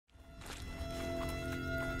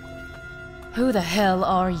Who the hell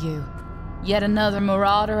are you? Yet another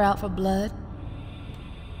marauder out for blood?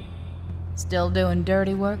 Still doing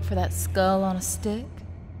dirty work for that skull on a stick?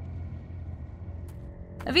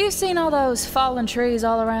 Have you seen all those fallen trees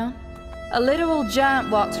all around? A literal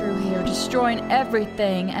giant walked through here, destroying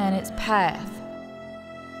everything and its path.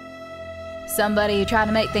 Somebody who tried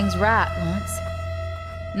to make things right once.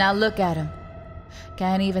 Now look at him.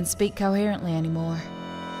 Can't even speak coherently anymore.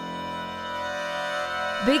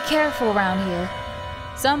 Be careful around here.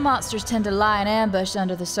 Some monsters tend to lie in ambush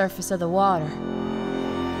under the surface of the water.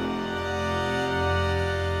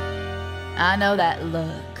 I know that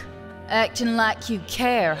look. Acting like you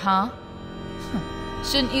care, huh?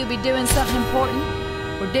 Shouldn't you be doing something important?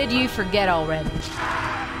 Or did you forget already?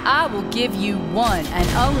 I will give you one and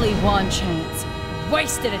only one chance.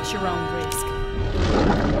 Waste it at your own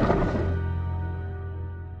risk.